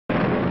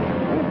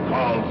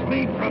calls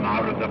me from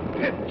out of the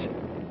pit.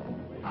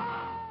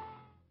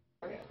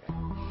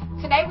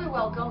 Tonight we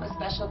welcome a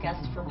special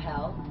guest from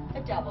hell,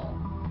 the Devil.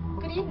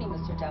 Good evening,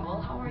 Mr.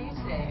 Devil. How are you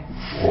today?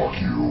 Fuck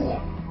you.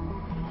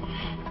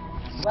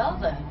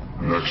 Well then.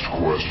 Next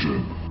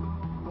question.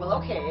 Well,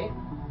 okay.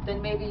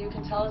 Then maybe you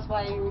can tell us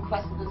why you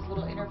requested this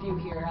little interview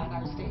here on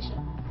our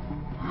station.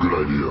 Good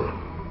idea.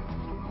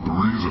 The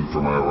reason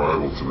for my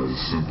arrival tonight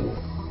is simple.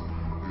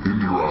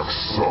 Indie rock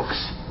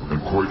sucks, and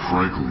quite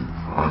frankly,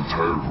 I'm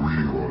tired of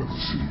reading about it in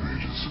the city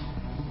pages.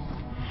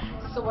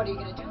 So what are you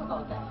going to do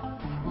about that?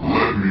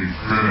 Let me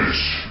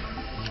finish.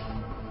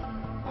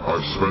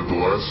 I've spent the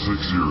last 6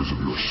 years of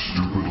your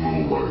stupid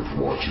little life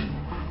watching,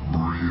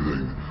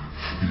 breathing,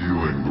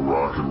 feeling the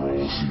rock and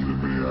roll scene in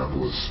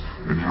Minneapolis.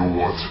 And you know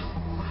what?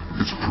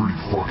 It's pretty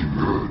fucking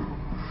good.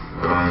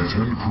 And I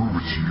intend to prove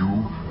it to you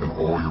and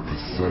all your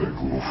pathetic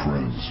little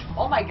friends.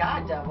 Oh my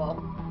God, Devil.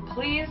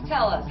 Please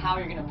tell us how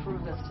you're going to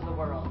prove this to the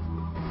world.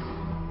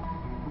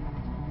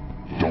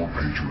 Don't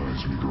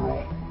patronize me, girl.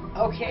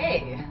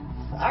 Okay.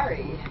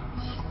 Sorry.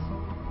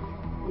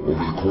 Over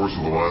the course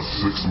of the last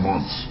 6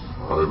 months,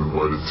 I have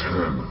invited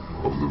 10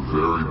 of the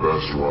very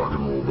best rock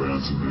and roll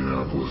bands in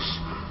Minneapolis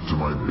to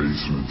my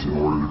basement in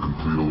order to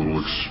complete a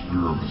little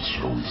experiment,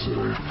 shall we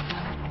say.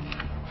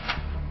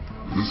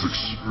 This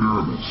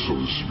experiment, so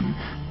to speak,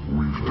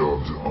 we've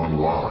dubbed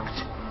Unlocked,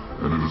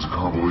 and it is a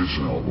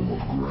compilation album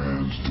of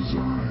grand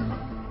design.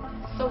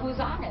 So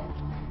who's on it?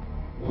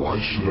 Why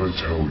should I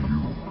tell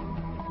you?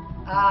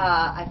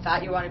 I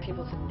thought you wanted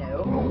people to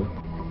know. No?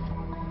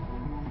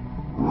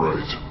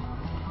 Right.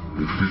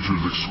 It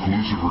features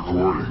exclusive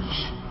recordings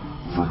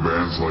from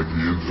bands like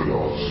The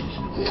Infidels,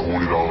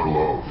 $20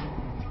 Love,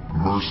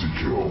 Mercy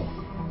Kill,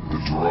 The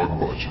Drug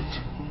Budget,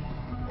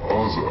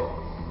 Uzza,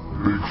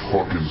 Big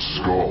Fucking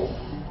Skull,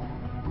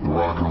 The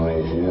Rock and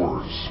Roll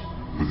Whores,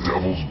 The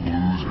Devil's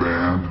Blues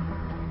Band.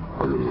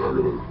 I gotta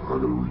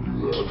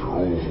redo that.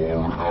 Okay,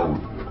 I'll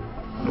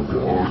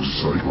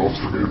cite most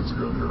the bands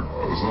again here.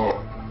 Uzza.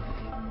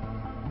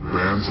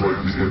 Bands like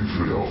The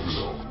Infidels,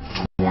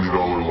 $20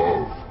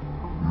 Love,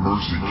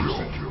 Mercy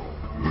Kill,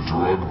 The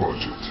Drug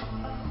Budget,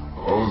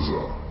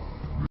 Uzza,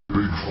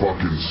 Big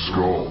Fucking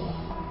Skull,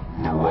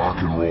 The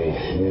Rock and Roll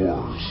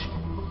Whores,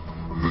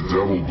 The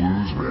Devil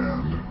Blues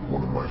Band,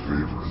 one of my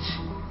favorites,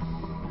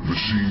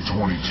 Machine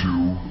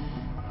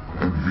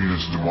 22, and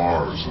Venus de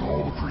Mars and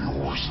all the pretty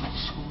horses.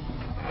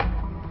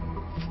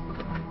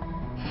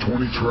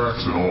 20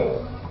 tracks in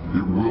all.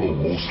 It will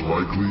most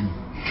likely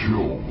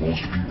kill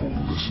most people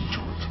who listen to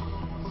it.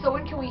 So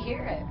when can we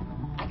hear it?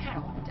 I kind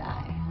of want to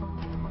die.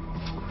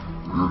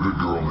 You're a good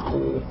girl,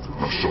 Nicole.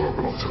 Now shut up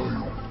and I'll tell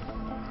you.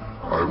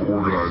 I've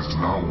organized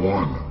not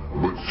one,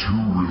 but 2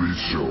 release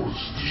shows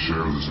to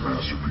share this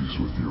masterpiece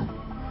with you.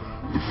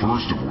 The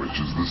first of which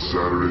is this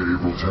Saturday,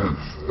 April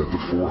 10th at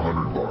the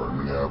 400 Bar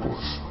in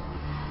Minneapolis.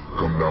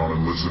 Come down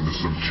and listen to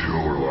some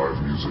killer live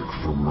music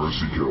from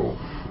Mercy Kill,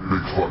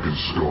 Big Fucking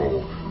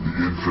Skull,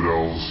 The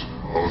Infidels,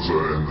 Uzza,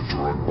 and The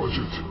Drug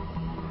Budget.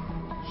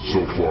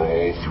 So far,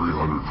 all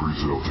 300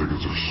 pre-sale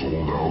tickets are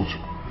sold out,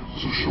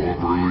 so show up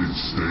early and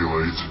stay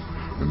late,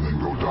 and then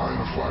go die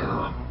in a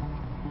fire.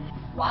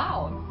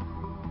 Wow.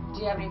 Do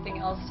you have anything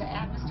else to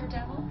add, Mr.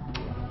 Devil?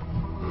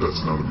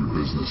 That's none of your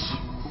business.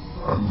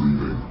 I'm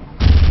leaving.